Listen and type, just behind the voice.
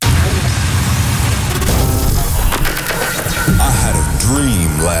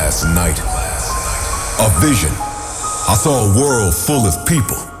last night. A vision. I saw a world full of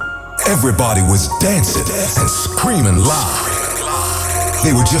people. Everybody was dancing and screaming loud.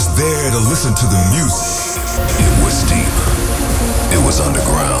 They were just there to listen to the music. It was deep. It was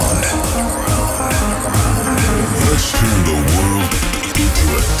underground. Let's turn the world into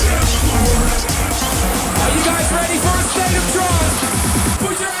a dance floor. Are you guys ready for a state of trance?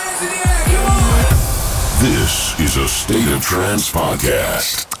 Put your hands in the air, come on! This is a State of Trance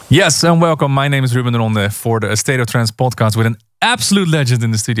podcast. Yes, and welcome. My name is Ruben de Ronde for the State of Trance podcast with an absolute legend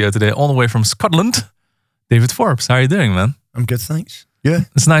in the studio today, all the way from Scotland, David Forbes. How are you doing, man? I'm good, thanks. Yeah.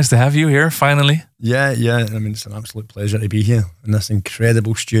 It's nice to have you here, finally. Yeah. I mean, it's an absolute pleasure to be here in this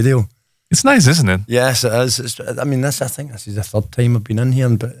incredible studio. It's nice, isn't it? Yes, it is. I think this is the third time I've been in here,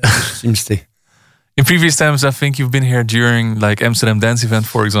 but it just seems to... In previous times, I think you've been here during like Amsterdam Dance Event,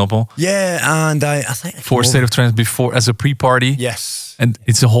 for example. Yeah, and I think... For State of Trance before, as a pre-party. Yes. And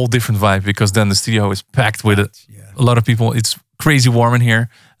it's a whole different vibe because then the studio is packed with it. Yeah. A lot of people. It's crazy warm in here.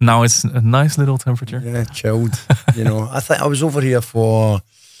 Now it's a nice little temperature. Yeah, chilled. I think I was over here for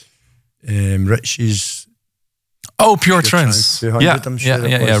Rich's... Oh, Pure Trance. 200, yeah, I'm sure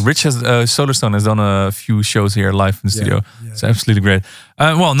yeah. Rich has Solarstone has done a few shows here live in the studio. Yeah. It's absolutely great.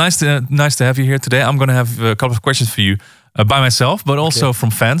 Well, nice to have you here today. I'm going to have a couple of questions for you by myself, but also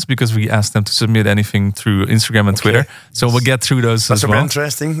from fans because we asked them to submit anything through Instagram and Twitter. So we'll get through those That's as well.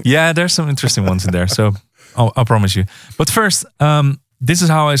 interesting. Yeah, there's some interesting ones in there. So I'll promise you. But first, this is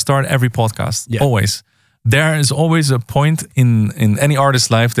how I start every podcast. Yeah. Always. There is always a point in any artist's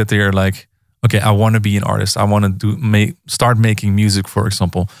life that they're like, okay, I want to be an artist. I want to start making music, for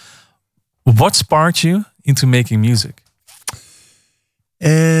example. What sparked you into making music?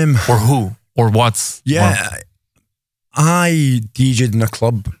 Or who? Or what? Yeah, I DJ'd in a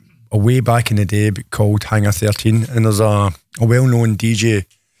club way back in the day called Hangar 13, and there's a well-known DJ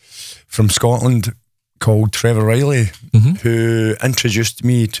from Scotland called Trevor Riley, who introduced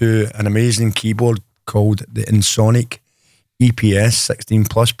me to an amazing keyboard called the Ensoniq EPS 16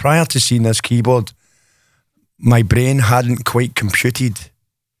 Plus. Prior to seeing this keyboard, my brain hadn't quite computed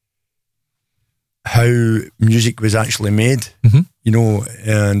how music was actually made, and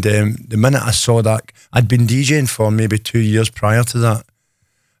the minute I saw that, I'd been DJing for maybe 2 years prior to that,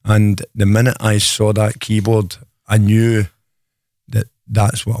 and the minute I saw that keyboard, I knew that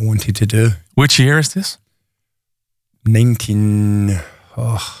that's what I wanted to do. Which year is this?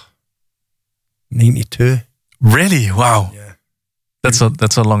 1992. Really? Wow. Yeah. That's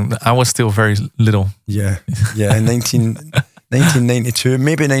a long... I was still very little. Yeah, 1992,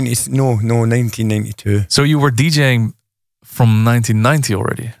 maybe 1992. So you were DJing from 1990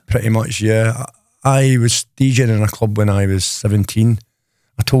 already? Pretty much, yeah. I was DJing in a club when I was 17.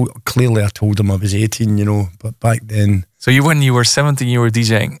 I told them I was 18, but back then... So when you were 17, you were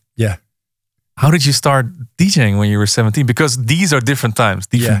DJing? Yeah. How did you start DJing when you were 17? Because these are different times,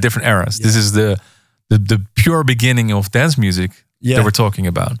 different eras. Yeah. This is the pure beginning of dance music that we're talking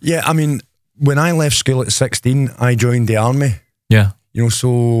about. Yeah, I mean, when I left school at 16, I joined the army. Yeah.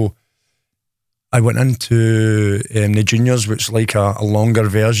 So I went into the juniors, which is like a longer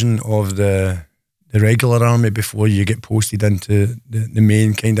version of the regular army before you get posted into the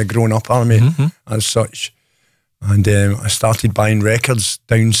main kind of grown-up army as such. And I started buying records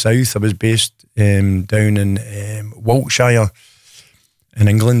down south. I was based down in Wiltshire in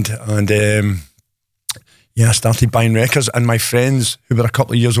England. And I started buying records. And my friends, who were a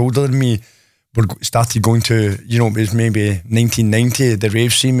couple of years older than me, started going to, it was maybe 1990, the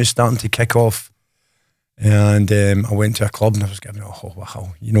rave scene was starting to kick off. And I went to a club and I was giving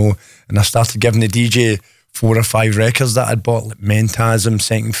and I started giving the DJ 4 or 5 records that I'd bought, like Mentasm,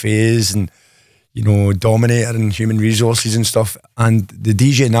 Second Phase, and Dominator and Human Resources and stuff. And the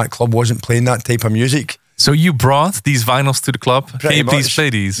DJ in that club wasn't playing that type of music. So you brought these vinyls to the club? Can you please play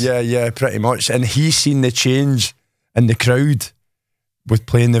these? Yeah, pretty much. And he seen the change in the crowd with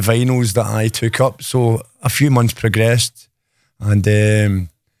playing the vinyls that I took up. So a few months progressed, and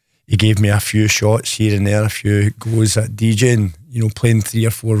he gave me a few shots here and there, a few goes at DJing, playing 3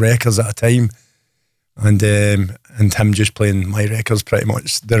 or 4 records at a time. And him just playing my records pretty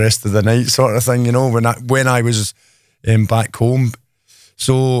much the rest of the night, sort of thing, when I was back home.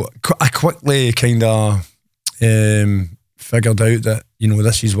 So I quickly kind of figured out that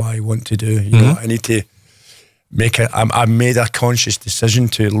this is what I want to do. I need to make it. I made a conscious decision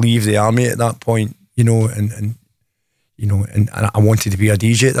to leave the army at that point. And I wanted to be a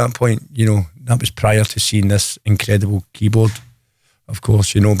DJ at that point. That was prior to seeing this incredible keyboard. Of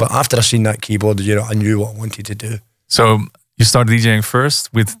course, but after I seen that keyboard, I knew what I wanted to do. So you started DJing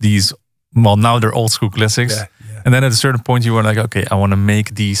first with these, well, now they're old school classics. Yeah. And then at a certain point, you were like, okay, I want to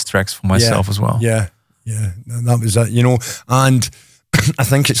make these tracks for myself as well. Yeah, yeah, that was it, you know. And I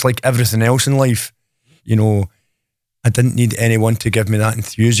think it's like everything else in life, you know, I didn't need anyone to give me that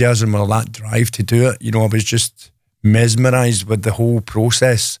enthusiasm or that drive to do it. You know, I was just mesmerised with the whole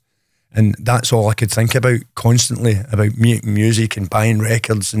process. And that's all I could think about constantly, about making music and buying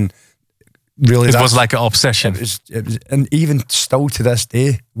records. And really, It was like an obsession. It was, and even still to this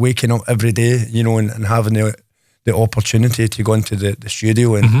day, waking up every day, you know, and having the opportunity to go into the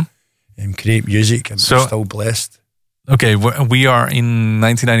studio and create music. I'm still blessed. Okay, we are in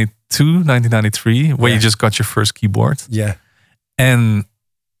 1992, 1993, where you just got your first keyboard. Yeah. And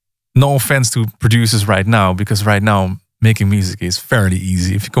no offense to producers right now, because right now making music is fairly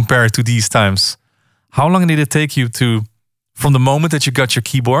easy. If you compare it to these times, how long did it take you to, from the moment that you got your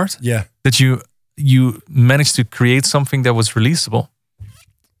keyboard, that you managed to create something that was releasable?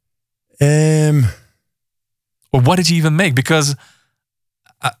 Or what did you even make? Because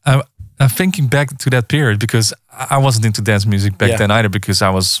I'm thinking back to that period, because I wasn't into dance music back then either, because I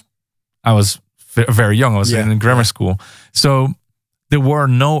was very young. I was in grammar school, so there were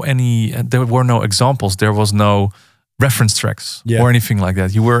no examples. There was no reference tracks or anything like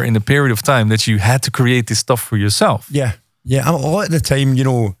that. You were in a period of time that you had to create this stuff for yourself. Yeah. A lot of the time, you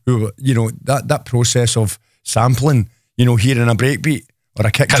know that process of sampling, you know, hearing a breakbeat or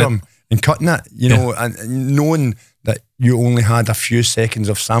a kick drum and cutting it, you know, and knowing that you only had a few seconds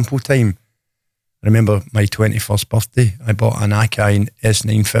of sample time. I remember my 21st birthday, I bought an Akai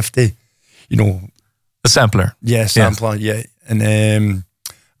S950, you know. A sampler. Yeah, sampler, yeah. And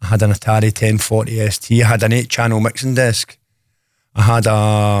I had an Atari 1040 ST. I had an 8-channel mixing desk. I had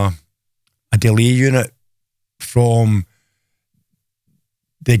a delay unit from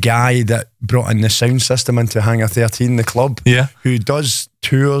the guy that brought in the sound system into Hangar 13, the club, who does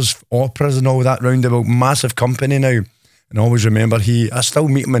tours, operas and all that roundabout, massive company now. And I always remember I still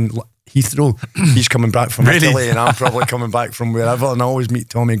meet him in Heathrow. He's coming back from Italy and I'm probably coming back from wherever, and I always meet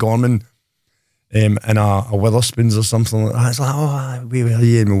Tommy Gorman in a Witherspoons or something like that. It's like, oh, we were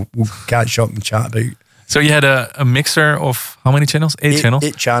here, and we'll catch up and chat about. So you had a mixer of how many channels? 8 channels?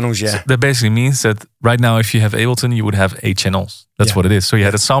 8 channels, yeah. So that basically means that right now, if you have Ableton, you would have 8 channels. That's what it is. So you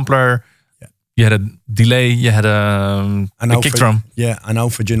had a sampler, you had a delay, you had a kick drum. Yeah, an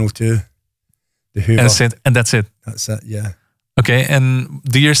Alpha Juno 2. The Hoover. And that's it. That's it, yeah. Okay, and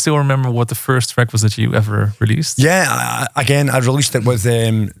do you still remember what the first track was that you ever released? Yeah, I released it with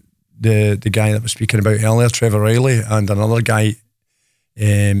the guy that I was speaking about earlier, Trevor Riley, and another guy,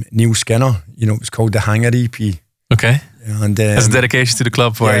 Neil Skinner. You know, it was called the Hangar EP. Okay. And as a dedication to the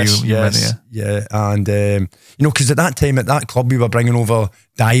club where you met, and you know, because at that time at that club we were bringing over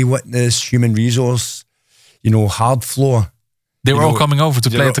Die Witness, Human Resource, you know, Hard Floor. They were all coming over to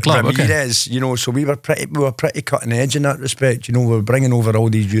play at the club. Ramirez, you know, so we were pretty cutting edge in that respect. You know, we were bringing over all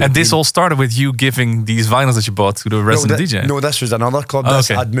these. And this all started with you giving these vinyls that you bought to the resident DJ. No, this was another club.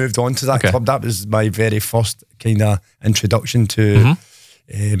 I'd moved on to that club. That was my very first kind of introduction to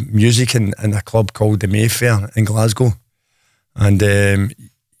music in a club called the Mayfair in Glasgow. And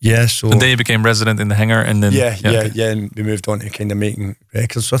so. And then you became resident in the Hangar, and then and we moved on to kind of making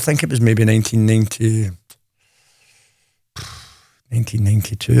records. So I think it was maybe 1992,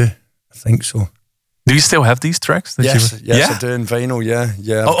 I think so. Do you still have these tracks? Yes, I do in vinyl, yeah.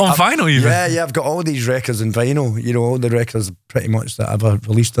 Oh, on vinyl even? Yeah, I've got all these records in vinyl. You know, all the records pretty much that I've ever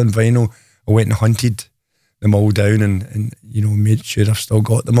released on vinyl. I went and hunted them all down and you know, made sure I've still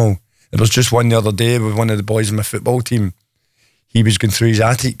got them all. There was just one the other day with one of the boys in my football team. He was going through his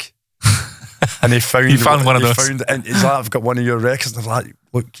attic and he found one of those. And he's like, I've got one of your records. And I'm like,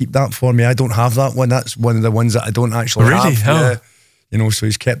 look, keep that for me. I don't have that one. That's one of the ones that I don't actually have. Really? Yeah. You know, so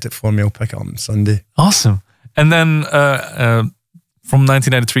he's kept it for me. I'll pick it up on Sunday. Awesome. And then from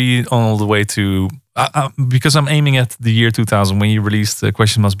 1993 all the way to, because I'm aiming at the year 2000 when you released The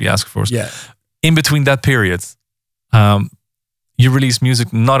Question Must Be Asked For. Yeah. In between that period, you released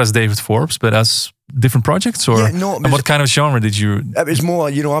music not as David Forbes, but as different projects? Or what kind of genre did you? It was more,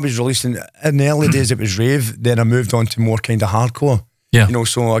 you know, I was releasing, in the early days it was rave, then I moved on to more kind of hardcore. Yeah. You know,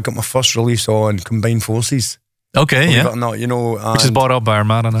 so I got my first release on Combined Forces. Okay, Believe it or not, you know. Which is bought up by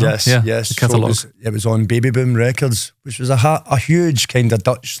Armada now. Yes. The catalogue. So it was on Baby Boom Records, which was a huge kind of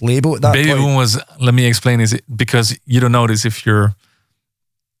Dutch label at that point. Baby Boom was, let me explain, is it because you don't know this if you're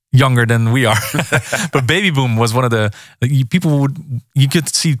younger than we are. But Baby Boom was one of the, you could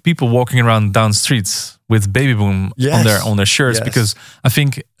see people walking around down streets with Baby Boom on their shirts, because I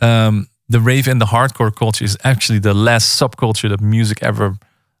think the rave and the hardcore culture is actually the last subculture that music ever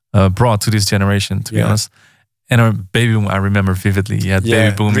brought to this generation, to be honest. And Baby Boom, I remember vividly. You had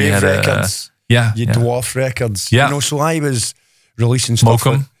Baby Boom, you had Yeah, your yeah. Dwarf Records. Yeah. You know, so I was releasing stuff.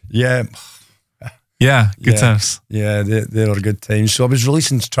 Mokum. Yeah. Yeah, good Yeah. times. Yeah, they were good times. So I was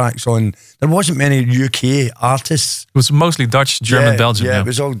releasing tracks on. There wasn't many UK artists. It was mostly Dutch, German, Belgian. Yeah, it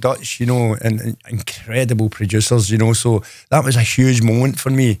was all Dutch, you know, and incredible producers, you know. So that was a huge moment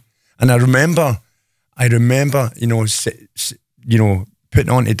for me. And I remember, you know, putting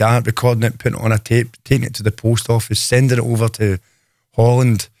it onto that, recording it, putting it on a tape, taking it to the post office, sending it over to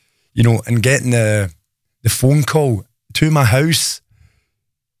Holland, you know, and getting the phone call to my house.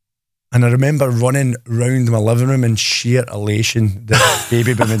 And I remember running round my living room in sheer elation that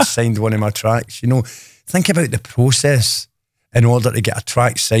Baby Boom had signed one of my tracks. You know, think about the process in order to get a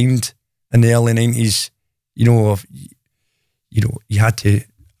track signed in the early 90s. You know, you had to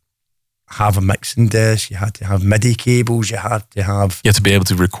have a mixing desk, you had to have MIDI cables, you had to have... You had to be able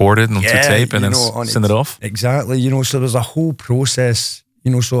to record it onto tape and then send it off. Exactly, you know, so there was a whole process,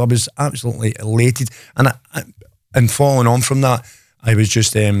 you know, so I was absolutely elated. And following on from that, I was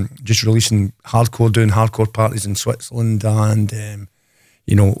just releasing doing hardcore parties in Switzerland and,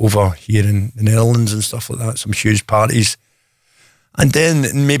 you know, over here in the Netherlands and stuff like that, some huge parties. And then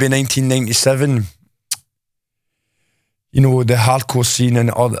in maybe 1997, you know, the hardcore scene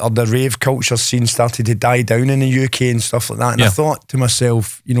or the rave culture scene started to die down in the UK and stuff like that. And I thought to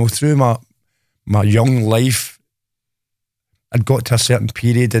myself, you know, through my young life, I'd got to a certain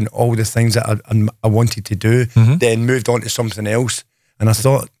period and all the things that I wanted to do, then moved on to something else. And I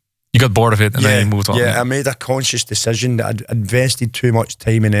thought... You got bored of it and then you moved on. Yeah, I made a conscious decision that I'd invested too much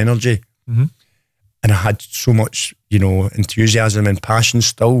time and energy. And I had so much, you know, enthusiasm and passion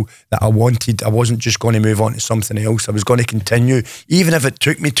still that I wasn't just going to move on to something else. I was going to continue, even if it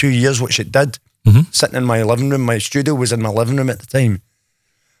took me 2 years, which it did, sitting in my living room. My studio was in my living room at the time.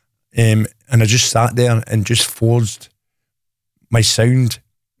 And I just sat there and just forged my sound,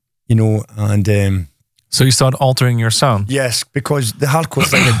 you know, and... So you started altering your sound? Yes, because the hardcore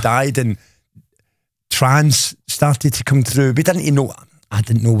thing had died and trance started to come through. I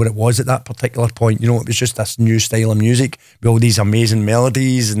didn't know what it was at that particular point. You know, it was just this new style of music with all these amazing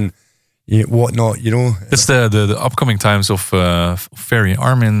melodies and whatnot, you know. It's the upcoming times of Ferry,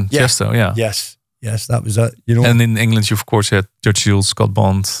 Armin, Tiesto, yeah. Yes, that was it, you know. And in England, you of course had Judge Jules, Scott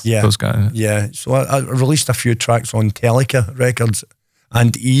Bond, those guys. Yeah, so I released a few tracks on Telica Records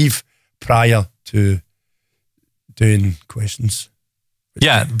and Eve prior to doing Questions.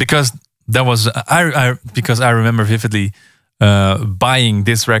 Yeah, because that was because I remember vividly buying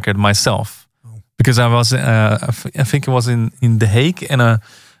this record myself because I was I think it was in The Hague and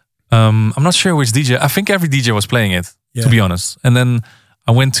I'm not sure which DJ. I think every DJ was playing it to be honest. And then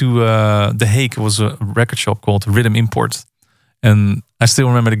I went to The Hague. It was a record shop called Rhythm Import, and I still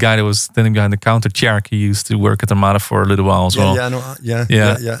remember the guy that was standing behind the counter. Tjerk, he used to work at Armada for a little while as well.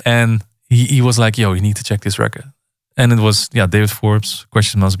 Yeah. And he was like, "Yo, you need to check this record." And it was, David Forbes,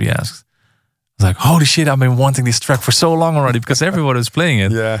 Question Must Be Asked. I was like, holy shit, I've been wanting this track for so long already because everybody was playing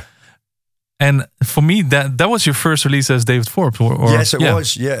it. Yeah. And for me, that was your first release as David Forbes? Yes, it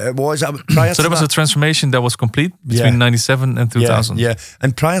was. Yeah, it was. So that was a transformation that was complete between 97 and 2000? Yeah.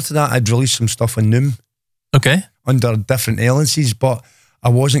 And prior to that, I'd released some stuff on Noom. Okay. Under different aliases, but I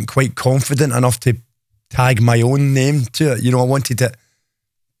wasn't quite confident enough to tag my own name to it. You know,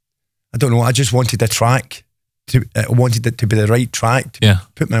 I just wanted a track. I wanted it to be the right track to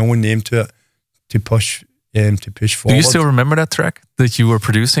put my own name to it to push forward. Do you still remember that track that you were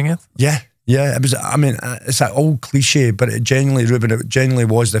producing it? Yeah. It was. I mean, it's an old cliche, but it genuinely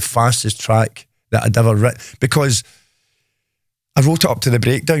was the fastest track that I'd ever written because I wrote it up to the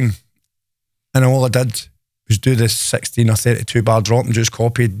breakdown, and all I did was do this 16 or 32 bar drop and just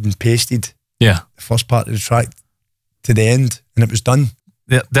copied and pasted the first part of the track to the end, and it was done.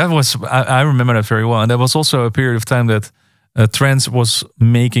 Yeah, that was, I remember that very well. And there was also a period of time that trance was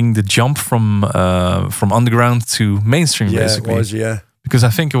making the jump from underground to mainstream, basically. It was, yeah. Because I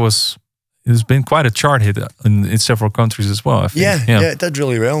think it's been quite a chart hit in several countries as well, I think. Yeah, it did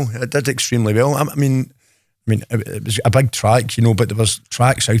really well. It did extremely well. I mean, it was a big track, you know, but there was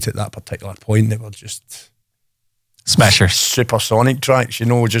tracks out at that particular point that were just... smashers. Supersonic tracks, you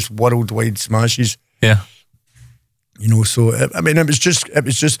know, just worldwide smashes. Yeah. You know, so it was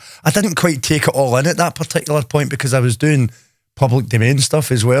just. I didn't quite take it all in at that particular point because I was doing public domain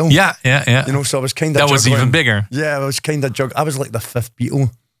stuff as well. Yeah. You know, so I was kind of. That was even bigger. Yeah, I was kind of I was like the fifth Beatle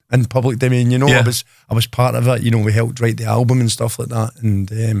in public domain. You know, I was part of it. You know, we helped write the album and stuff like that,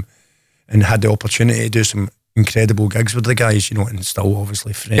 and had the opportunity to do some incredible gigs with the guys, you know, and still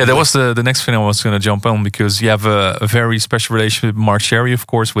obviously friendly. Yeah, that was the next thing I was going to jump on, because you have a very special relationship with Mark Sherry, of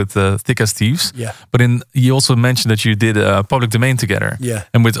course, with Thick as Thieves. Yeah. But you also mentioned that you did Public Domain together. Yeah.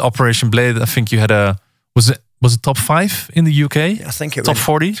 And with Operation Blade, I think you had was it top 5 in the UK? I think it top was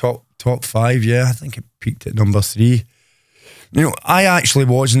 40? Top 5, yeah. I think it peaked at number 3. You know, I actually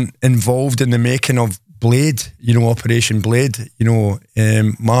wasn't involved in the making of Blade, you know, Operation Blade. You know,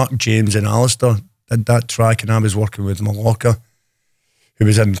 Mark, James and Alistair did that track, and I was working with Malaka, who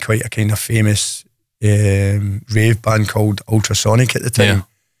was in quite a kind of famous rave band called Ultrasonic at the time. Yeah.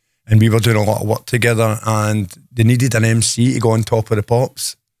 And we were doing a lot of work together, and they needed an MC to go on Top of the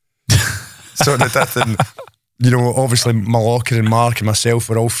Pops. So they did, and, you know, obviously Malaka and Mark and myself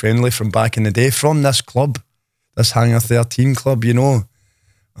were all friendly from back in the day, from this club, this Hangar 13 club, you know.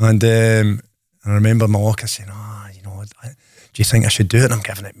 And I remember Malaka saying, you know, do you think I should do it? And I'm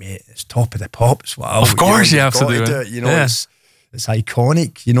giving it, mate, it's Top of the Pops. Wow. Of course, you you have to do it. it. You know, Yeah. it's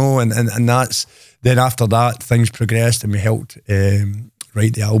iconic, you know, and that's, then after that, things progressed and we helped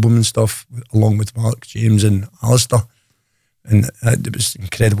write the album and stuff, along with Mark, James and Alistair. And it was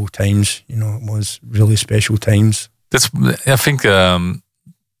incredible times, you know, it was really special times. I think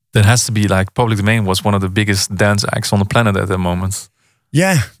that has to be like Public Domain was one of the biggest dance acts on the planet at that moment.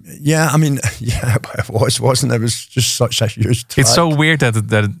 Yeah, I mean, yeah, it wasn't. It was just such a huge track. It's so weird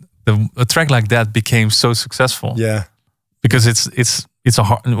that a track like that became so successful. Yeah. Because it's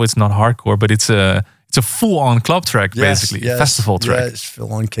not hardcore, but it's a full on club track, basically, a festival track. Yeah, it's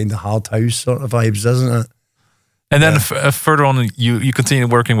full on kind of hard house sort of vibes, isn't it? And then further on, you continue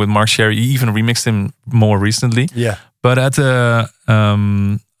working with Mark Sherry. You even remixed him more recently. Yeah. But at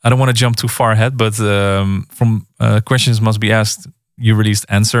I don't want to jump too far ahead, but from Questions Must Be Asked, you released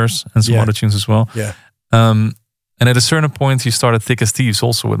Answers and some other tunes as well. Yeah. And at a certain point, you started Thick as Thieves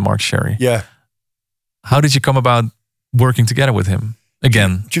also with Mark Sherry. Yeah. How did you come about working together with him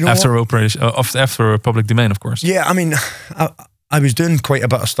again? Do you know after Public Domain, of course. Yeah, I mean, I was doing quite a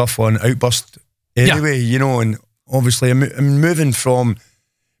bit of stuff on Outburst anyway, you know, and obviously I'm moving from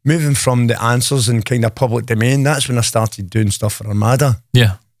the Answers and kind of Public Domain. That's when I started doing stuff for Armada.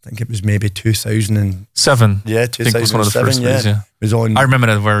 Yeah. I think it was maybe 2007. Yeah, 2007. I think it was one of the first days, yeah. It was on. I remember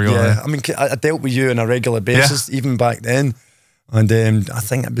that very well. Yeah, I mean, I dealt with you on a regular basis, even back then. And I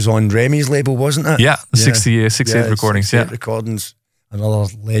think it was on Remy's label, wasn't it? Yeah, 68 recordings. 68 recordings,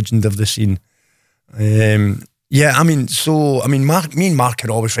 another legend of the scene. Yeah, I mean, me and Mark are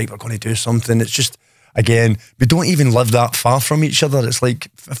always right, we're going to do something. It's just, again, we don't even live that far from each other. It's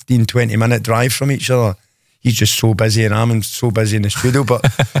like 15, 20 minute drive from each other. He's just so busy and I'm so busy in the studio. But,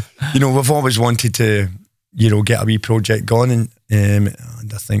 you know, we've always wanted to, you know, get a wee project going. And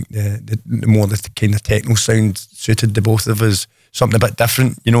I think the more the kind of techno sound suited the both of us. Something a bit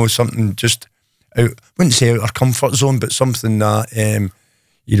different, you know, something just out, I wouldn't say out our comfort zone, but something that,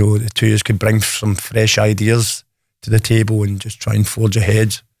 you know, the two of us could bring some fresh ideas to the table and just try and forge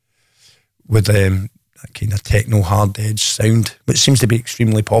ahead with that kind of techno hard edge sound, which seems to be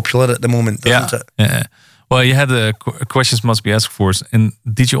extremely popular at the moment, doesn't it? Yeah. Well, you had the Questions Must Be Asked for us. And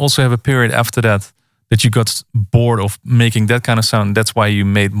did you also have a period after that you got bored of making that kind of sound? That's why you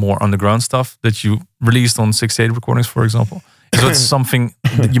made more underground stuff that you released on 68 recordings, for example? So it's something,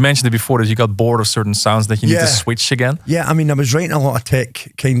 you mentioned it before, that you got bored of certain sounds that you need to switch again? Yeah, I mean, I was writing a lot of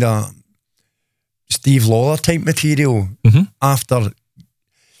tech, kind of Steve Lawler type material after.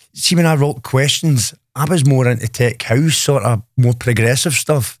 See, when I wrote Questions, I was more into tech house, sort of more progressive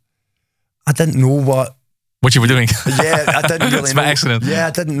stuff. I didn't know what you were doing. Yeah, I didn't really it's know. by accident. Yeah,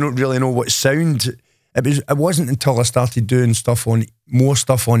 I didn't really know what sound. It wasn't until I started doing more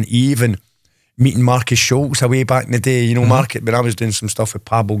stuff on Eve and meeting Marcus Schultz way back in the day. You know, when I was doing some stuff with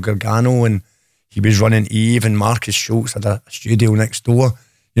Pablo Gargano and he was running Eve, and Marcus Schultz had a studio next door.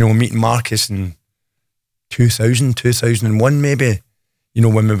 You know, meeting Marcus in 2000, 2001 maybe. You know,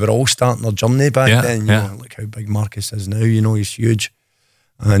 when we were all starting our journey back then. You know, look how big Marcus is now. You know, he's huge.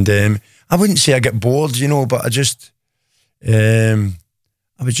 And I wouldn't say I get bored, you know, but I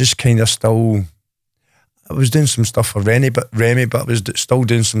was just kind of still. I was doing some stuff for Remy, but I was still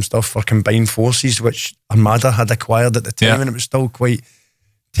doing some stuff for Combined Forces, which Armada had acquired at the time, and it was still quite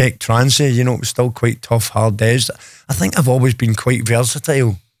tech trancey, you know, it was still quite tough, hard edged. I think I've always been quite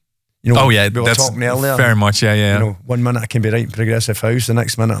versatile. You know, we were that's talking earlier. Very much, yeah. You know, 1 minute I can be writing progressive house, the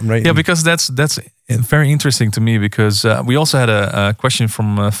next minute I'm writing. Yeah, because that's very interesting to me, because we also had a question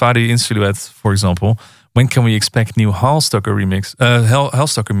from Fadi in Silhouette, for example. When can we expect new Hellstocker remix,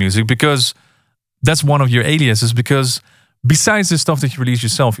 Hellstocker music? Because that's one of your aliases, because besides the stuff that you release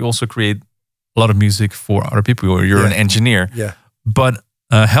yourself, you also create a lot of music for other people, or you're an engineer. Yeah. But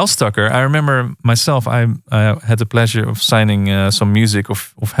Hellstucker. I remember myself. I had the pleasure of signing some music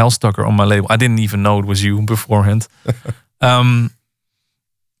of Hellstucker on my label. I didn't even know it was you beforehand.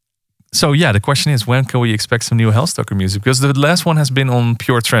 So yeah, the question is, when can we expect some new Hellstucker music? Because the last one has been on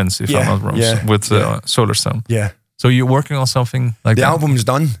Pure Trance, if I'm not wrong, with Solarstone. Yeah. So you're working on something like the that? The album's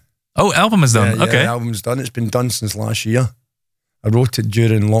done. Oh, album is done. Yeah, okay. The album's done. It's been done since last year. I wrote it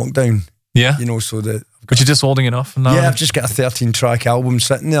during lockdown. Yeah. You know, so that... But you're just holding it off now? Yeah, I've just got a 13-track album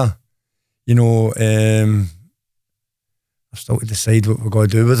sitting there. You know, I've still to decide what we're going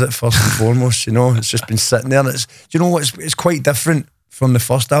to do with it first and foremost. You know, it's just been sitting there. And it's, you know what? It's quite different from the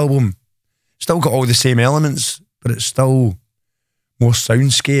first album. Still got all the same elements, but it's still more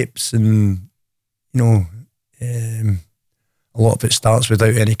soundscapes and, you know, a lot of it starts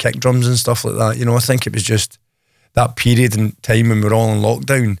without any kick drums and stuff like that. You know, I think it was just that period in time when we're all in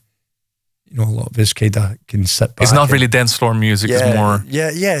lockdown. You know, a lot of us kind of can sit back. It's not really dance floor music. It's more.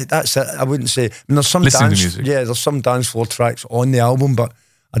 Yeah, that's it. I wouldn't say. I mean, there's some listening dance. to music. Yeah, there's some dance floor tracks on the album, but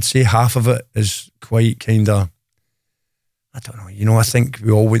I'd say half of it is quite kind of. I don't know. You know, I think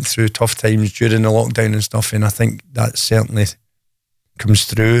we all went through tough times during the lockdown and stuff, and I think that certainly comes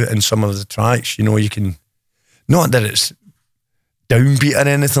through in some of the tracks. You know, you can, not that it's downbeat or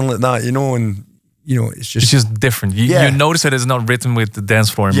anything like that. You know, and you know, it's just different. You notice that it's not written with the dance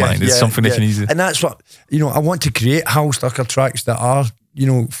floor in mind. It's something that you need to. And that's what, you know, I want to create Hellstucker tracks that are, you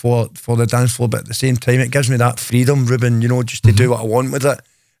know, for the dance floor, but at the same time, it gives me that freedom, Ruben, you know, just to do what I want with it.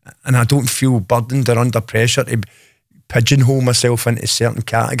 And I don't feel burdened or under pressure to pigeonhole myself into certain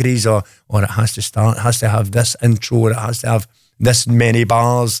categories, or it has to have this intro, or it has to have this many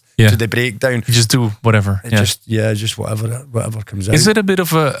bars to the breakdown. You just do whatever. Just whatever comes out. Is it a bit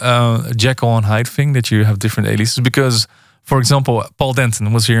of a Jekyll and Hyde thing that you have different aliases? Because, for example, Paul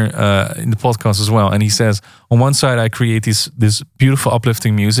Denton was here in the podcast as well, and he says, on one side I create this beautiful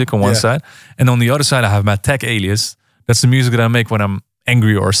uplifting music on one side, and on the other side I have my tech alias. That's the music that I make when I'm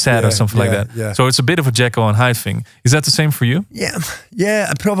angry or sad or something like that. Yeah. So it's a bit of a Jekyll and Hyde thing. Is that the same for you?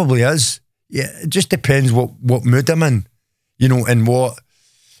 Yeah, it probably is. Yeah, it just depends what mood I'm in. You know, and what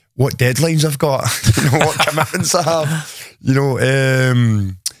deadlines I've got, you know, what commitments I have, you know.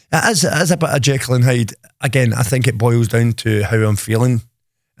 It is a bit of Jekyll and Hyde. Again, I think it boils down to how I'm feeling.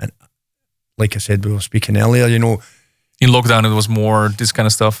 And like I said, we were speaking earlier, you know. In lockdown, it was more this kind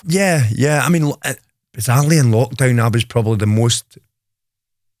of stuff? Yeah. I mean, bizarrely in lockdown, I was probably the most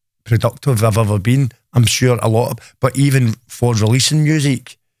productive I've ever been. I'm sure but even for releasing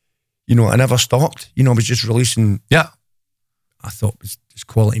music, you know, I never stopped. You know, I was just releasing... Yeah. I thought it was just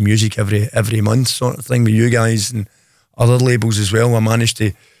quality music every month sort of thing with you guys and other labels as well. I managed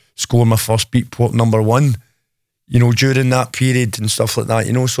to score my first Beatport #1, you know, during that period and stuff like that,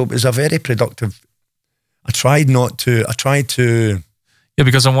 you know, so it was a very productive... I tried to... Yeah,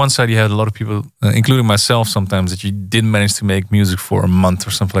 because on one side you had a lot of people, including myself sometimes, that you didn't manage to make music for a month or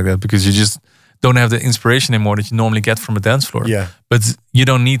something like that because you just don't have the inspiration anymore that you normally get from a dance floor. Yeah. But you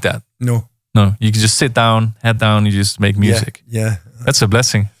don't need that. No, you can just sit down, head down, you just make music. Yeah. That's a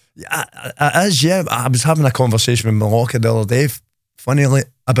blessing. Yeah, it is, yeah. I was having a conversation with Malaka the other day, funnily,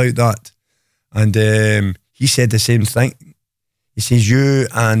 about that. And he said the same thing. He says, you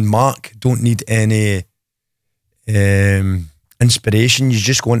and Mark don't need any inspiration. You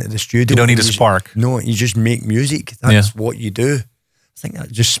just go into the studio. You don't need a spark. No, you just make music. That's what you do. I think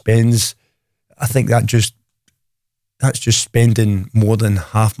that just that's just spending more than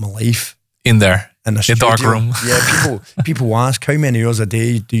half my life in there, in a dark room. Yeah, people ask, how many hours a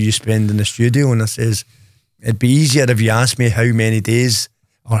day do you spend in the studio? And I says, it'd be easier if you asked me how many days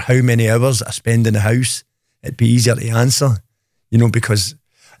or how many hours I spend in the house. It'd be easier to answer, you know, because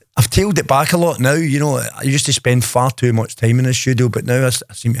I've tailed it back a lot now. You know, I used to spend far too much time in the studio, but now I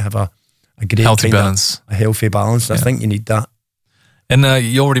seem to have a great healthy balance. A healthy balance. I think you need that. And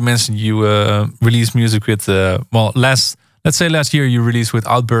you already mentioned you released music with, last year you released with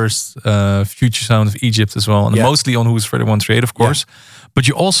Outburst, Future Sound of Egypt as well, and mostly on Who's Freddy 138, of course. Yeah. But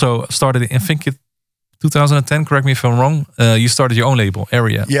you also started, I think 2010, correct me if I'm wrong, you started your own label,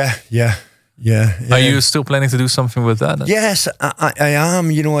 Area. Yeah. Are you still planning to do something with that? Yes, I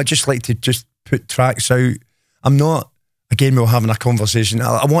am. You know, I just like to just put tracks out. I'm not, again, we were having a conversation.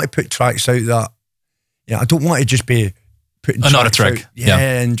 I want to put tracks out that, I don't want to just be putting another track out,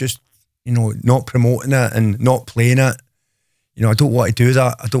 and just, you know, not promoting it and not playing it. You know, I don't want to do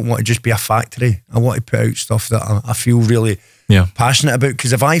that. I don't want to just be a factory. I want to put out stuff that I feel really passionate about,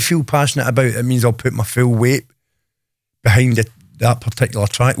 because if I feel passionate about it, it means I'll put my full weight behind that particular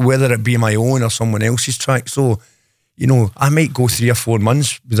track, whether it be my own or someone else's track. So, you know, I might go 3 or 4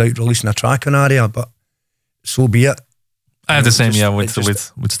 months without releasing a track on Aria, but so be it. I have the same, Just- yeah, it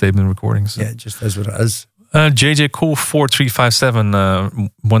just- with statement recordings. Yeah, it just is what it is. JJ Cool 4357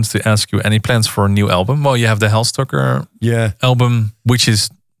 wants to ask you any plans for a new album? Well, you have the Hellstalker Yeah, album, which is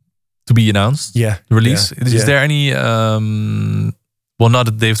to be announced, yeah. release. yeah, Is yeah. there any? Well, not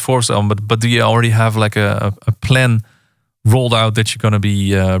a David Forbes album, but do you already have like a plan rolled out that you're going to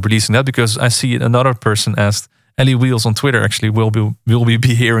be releasing that? Because I see another person asked. Ellie Wheels on Twitter actually will we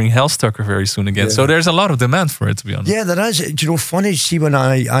be hearing Hellstalker very soon again. Yeah. So there's a lot of demand for it, to be honest. Yeah, there is. Do you know, funny, see when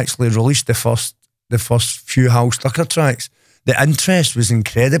I actually released the first few Hellstalker tracks, the interest was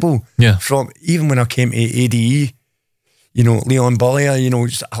incredible. Yeah. From even when I came to ADE, you know, Leon Bullier, you know,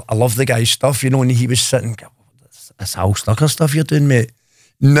 I love the guy's stuff, you know, and he was sitting, this Hellstalker stuff you're doing, mate.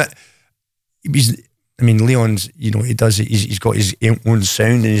 Leon's, you know, he's got his own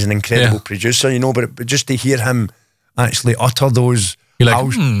sound and he's an incredible producer, you know, but just to hear him actually utter those You're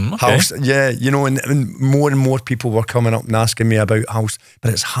like, okay. yeah, you know, and more people were coming up and asking me about house,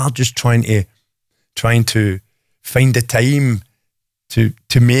 but it's hard just trying to find the time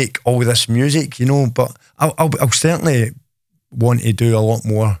to make all this music, you know, but I'll certainly want to do a lot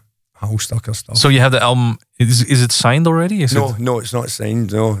more Hellstalker stuff. So you have the album. Is it signed already? No, it's not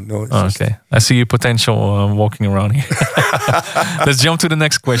signed. No. It's just, Okay. I see your potential walking around here. Let's jump to the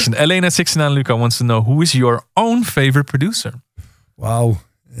next question. Elena69 Luca wants to know, who is your own favorite producer? wow.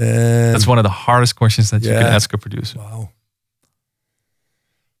 That's one of the hardest questions that you can yeah. ask a producer. Wow.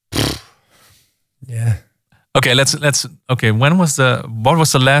 Yeah. Okay, let's. Okay, what was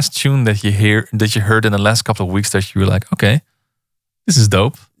the last tune that you heard in the last couple of weeks that you were like, okay, this is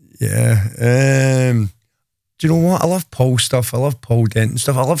dope? Yeah. Do you know what? I love Paul stuff. I love Paul Denton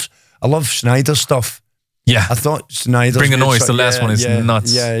stuff. I love Snyder stuff. Yeah. I thought Snyder's Bring the good Noise, stuff. the last one is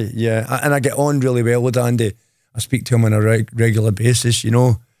nuts. Yeah. And I get on really well with Andy. I speak to him on a regular basis, you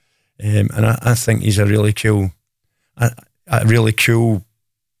know. And I think he's a really cool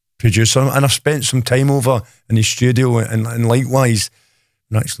producer. And I've spent some time over in his studio, and likewise,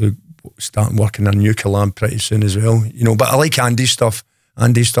 I'm actually starting working on a new collab pretty soon as well. You know, but I like Andy's stuff.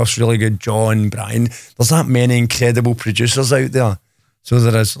 Andy's stuff's really good. John, Brian. There's that many incredible producers out there. So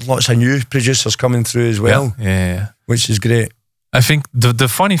there is lots of new producers coming through as well, Yeah. which is great. I think the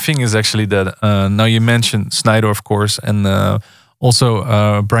funny thing is actually that now you mentioned Snyder, of course, and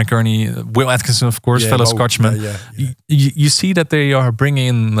also Brian Kearney, Will Atkinson, of course, fellow Scotchman. Yeah. You see that they are bringing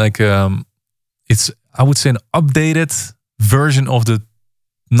in like it's, I would say, an updated version of the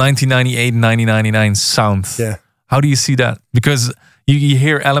 1998, 1999 sound. Yeah. How do you see that? Because you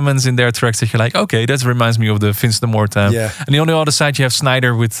hear elements in their tracks that you're like, okay, that reminds me of the Vince the More time. Yeah. And on the other side, you have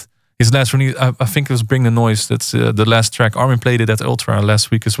Snyder with his last release. I think it was Bring the Noise. That's the last track. Armin played it at Ultra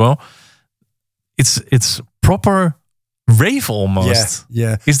last week as well. It's proper rave almost.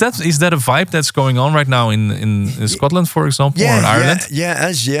 Yeah. Is that a vibe that's going on right now in Scotland, for example, or in Ireland? Yeah,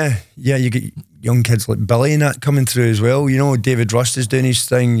 it is. Yeah. You get young kids like Billy and that coming through as well. You know, David Rust is doing his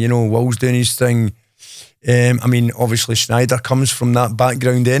thing. You know, Will's doing his thing. Obviously Snyder comes from that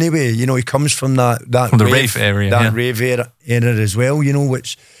background anyway. You know, he comes from that From the rave area, that yeah. rave era as well. You know,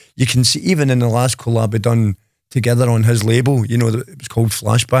 which you can see even in the last collab we done together on his label. You know, it was called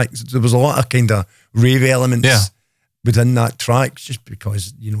Flashbacks. There was a lot of kind of rave elements within that track, just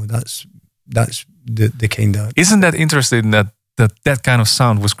because you know that's the kind of. Isn't that interesting that kind of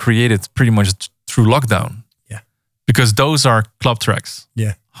sound was created pretty much through lockdown? Yeah, because those are club tracks.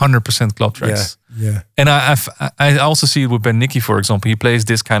 Yeah. 100% club tracks. Yeah. And I also see it with Ben Nicky, for example. He plays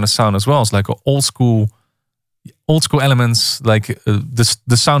this kind of sound as well. It's like old school elements, like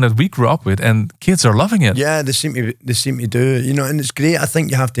the sound that we grew up with, and kids are loving it. Yeah, they seem to do it, you know, and it's great. I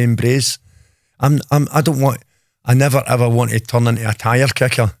think you have to embrace. I never ever want to turn into a tire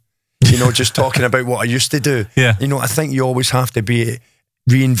kicker, you know, just talking about what I used to do. Yeah. You know, I think you always have to be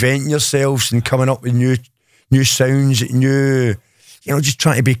reinventing yourselves and coming up with new sounds, you know, just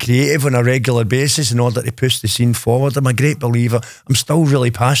trying to be creative on a regular basis in order to push the scene forward. I'm a great believer. I'm still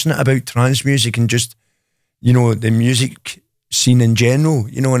really passionate about trance music and just, you know, the music scene in general,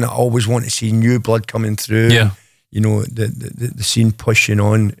 you know, and I always want to see new blood coming through. Yeah. You know, the scene pushing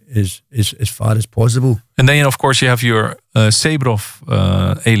on as far as possible. And then, of course, you have your Sabrov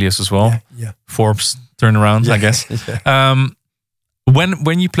alias as well. Yeah. Forbes turnaround, I guess. Yeah.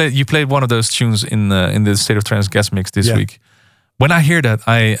 When you played one of those tunes in the State of Trance guest mix this week. When I hear that,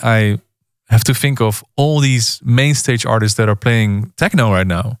 I have to think of all these main stage artists that are playing techno right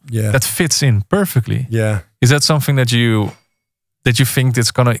now. Yeah. That fits in perfectly. Yeah. Is that something that you think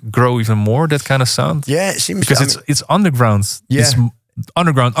that's gonna grow even more? That kind of sound? Yeah, it seems because it's underground. Yeah. It's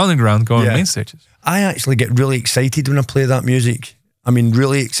underground going main stages. I actually get really excited when I play that music. I mean,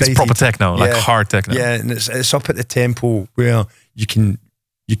 really excited. It's proper techno, like hard techno. Yeah, and it's up at the tempo where you can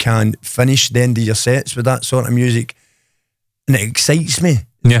finish the end of your sets with that sort of music, and it excites me.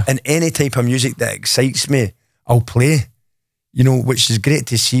 Yeah. And any type of music that excites me, I'll play. You know, which is great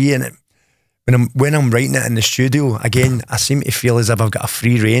to see. And when I'm writing it in the studio, again, I seem to feel as if I've got a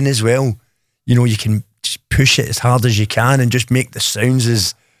free rein as well. You know, you can just push it as hard as you can and just make the sounds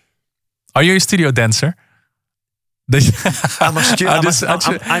as. Are you a studio dancer? I'm a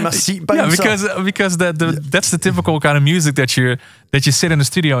seat bouncer. Yeah, because that's the typical kind of music that you sit in the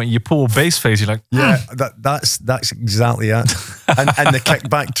studio and you pull a bass face. You're like, yeah, that's exactly it. and the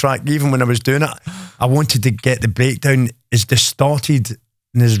kickback track, even when I was doing it, I wanted to get the breakdown as distorted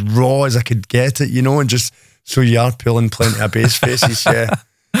and as raw as I could get it, you know, and just so you are pulling plenty of bass faces. Yeah.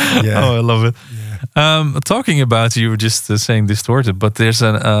 Oh, I love it. Yeah. Talking about, you were just saying distorted, but there's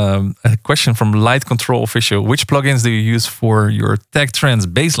a question from Light Control Official. Which plugins do you use for your tech trance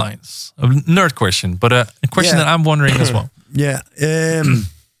bass lines? A nerd question, but a question that I'm wondering as well. Yeah.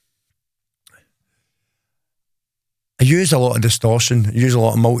 I use a lot of distortion. I use a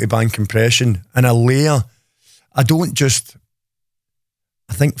lot of multi-band compression, and I layer. I don't just.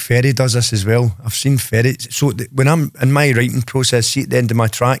 I think Ferry does this as well. I've seen Ferry. So when I'm in my writing process, see at the end of my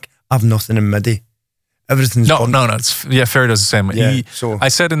track, I have nothing in MIDI. Everything's no. Ferry does the same. Yeah, I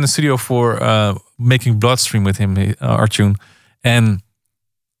sat in the studio for making Bloodstream with him, our tune, and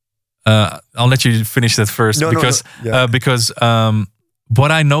I'll let you finish that first because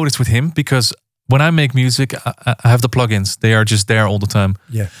what I noticed with him, because when I make music, I have the plugins. They are just there all the time.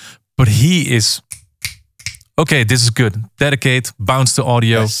 Yeah, but he is. Okay, this is good. Dedicate, bounce to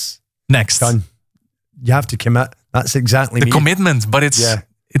audio. Yes. Next. Done. You have to commit. That's exactly the me. commitment, but it's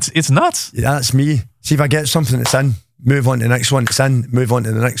nuts. Yeah, that's me. See, if I get something that's in, move on to the next one. It's in, move on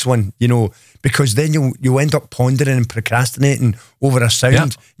to the next one. You know, because then you end up pondering and procrastinating over a sound.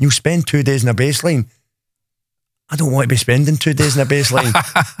 Yeah. You'll spend 2 days in a bass line. I don't want to be spending 2 days in a bass line.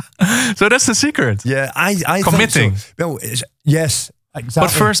 So that's the secret. Yeah, I committing. Think so. Well, yes. Exactly.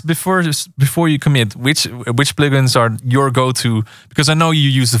 But first, before you commit, which plugins are your go-to? Because I know you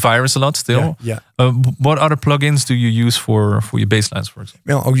use the Virus a lot still. Yeah. What other plugins do you use for your bass lines, for example?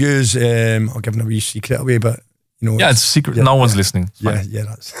 Well, I'll use. I'll give a wee secret away, but you know. Yeah, it's a secret. No one's listening. Yeah,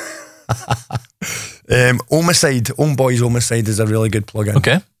 that's. Homicide, Own Boys Homicide is a really good plugin.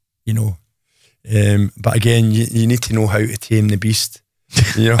 Okay. You know, but again, you need to know how to tame the beast.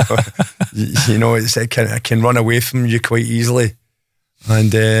 You know, you know, it can run away from you quite easily.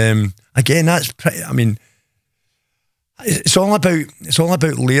 And again, that's pretty. I mean, it's all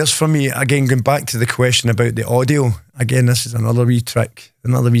about layers for me. Again, going back to the question about the audio. Again, this is another wee trick,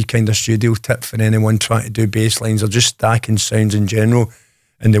 another wee kind of studio tip for anyone trying to do bass lines or just stacking sounds in general,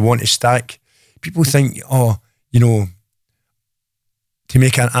 and they want to stack. People think, oh, you know, to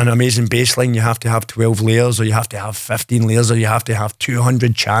make an amazing bass line, you have to have 12 layers, or you have to have 15 layers, or you have to have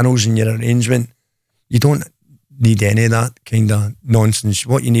 200 channels in your arrangement. You don't need any of that kind of nonsense.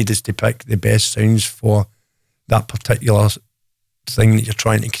 What you need is to pick the best sounds for that particular thing that you're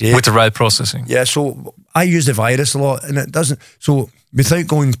trying to create. With the right processing. Yeah, so I use the Virus a lot, and it doesn't, so without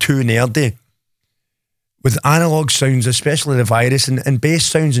going too nerdy, with analog sounds, especially the Virus, and bass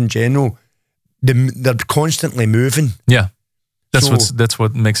sounds in general, they're constantly moving. Yeah, that's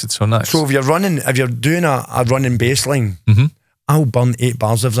what makes it so nice. So if you're doing a running bass line, I'll burn 8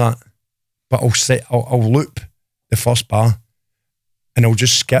 bars of that, but I'll loop the first bar, and I'll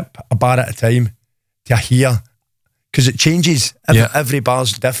just skip a bar at a time to hear, because it changes. Every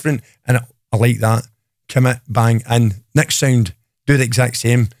bar's different, and I like that. Commit, bang, in. Next sound, do the exact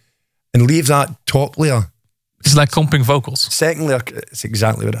same, and leave that top layer. It's like comping vocals. Second layer, it's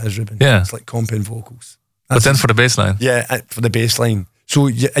exactly what it is, Ruben. Yeah. It's like comping vocals. But then for the bass line. Yeah, for the bass line. So,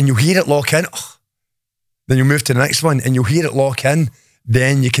 and you'll hear it lock in. Then you move to the next one, and you'll hear it lock in.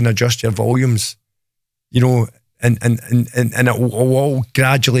 Then you can adjust your volumes, you know, and it will all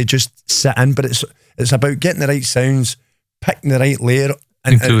gradually just sit in. But it's about getting the right sounds, picking the right layer,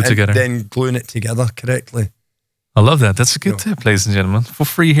 and glue it together. Then gluing it together correctly. I love that. That's a good tip, ladies and gentlemen. For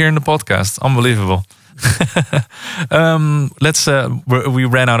free here in the podcast. Unbelievable. We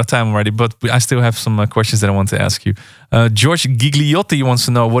ran out of time already, but I still have some questions that I want to ask you. George Gigliotti wants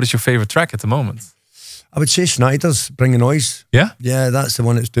to know, what is your favorite track at the moment? I would say Schneider's Bring the Noise. Yeah? Yeah, that's the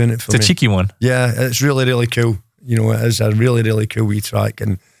one that's doing it for me. It's a cheeky one. Yeah, it's really, really cool. You know, it is a really, really cool wee track.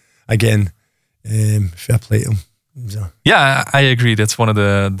 And again, fair play to him. So. Yeah, I agree. That's one of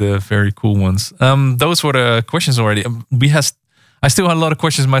the very cool ones. Those were the questions already. I still had a lot of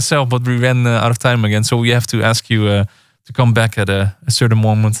questions myself, but we ran out of time again. So we have to ask you to come back at a certain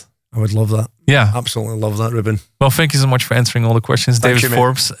moment. I would love that. Yeah. Absolutely love that, Ruben. Well, thank you so much for answering all the questions, Thank David you, mate.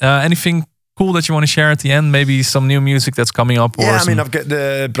 Forbes. Anything cool that you want to share at the end? Maybe some new music that's coming up? Or Yeah, I some... mean, I've got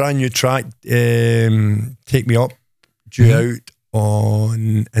the brand new track, Take Me Up, due out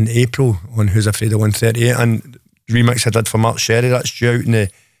in April on Who's Afraid of 138, and the remix I did for Mark Sherry, that's due out on the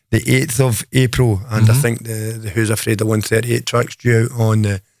 8th of April, and I think the Who's Afraid of 138 track's due out on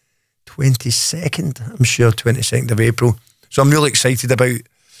the 22nd, I'm sure, 22nd of April. So I'm really excited about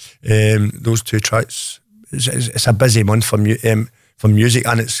those two tracks. It's a busy month for music,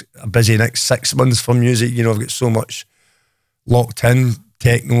 and it's a busy next 6 months for music. You know, I've got so much locked in,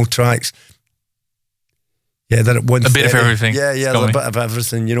 techno tracks. Yeah, they're at 1:30. A bit of everything. Yeah, a bit of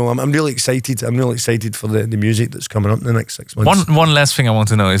everything. You know, I'm really excited. I'm really excited for the music that's coming up in the next 6 months. One last thing I want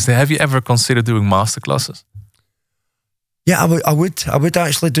to know is, have you ever considered doing masterclasses? Yeah, I would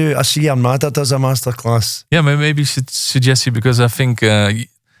actually do. I see Armada does a masterclass. Yeah, maybe you should suggest you, because I think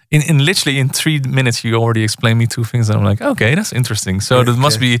in literally in 3 minutes you already explained me 2 things, and I'm like, okay, that's interesting. So that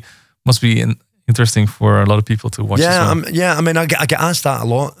must be interesting for a lot of people to watch. Yeah, as well. I mean, I get asked that a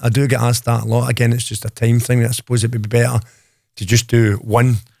lot. I do get asked that a lot. Again, it's just a time thing. I suppose it would be better to just do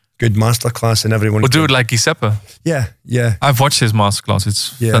one good masterclass and everyone. Or do it like Giuseppe. Yeah. I've watched his masterclass. It's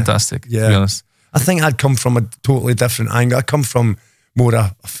fantastic. To be honest. I think I'd come from a totally different angle. I come from more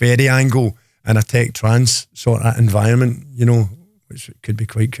a fairy angle and a tech trance sort of environment, you know, which could be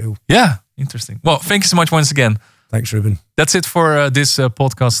quite cool. Yeah, interesting. Well, thank you so much once again. Thanks, Ruben. That's it for this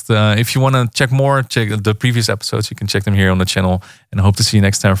podcast. If you want to check more, check the previous episodes. You can check them here on the channel. And I hope to see you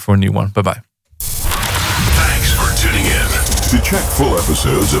next time for a new one. Bye-bye. Thanks for tuning in. To check full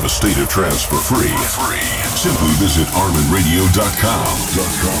episodes of A State of Trance for free, simply visit ArminRadio.com.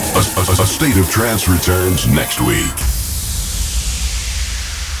 A State of Trance returns next week.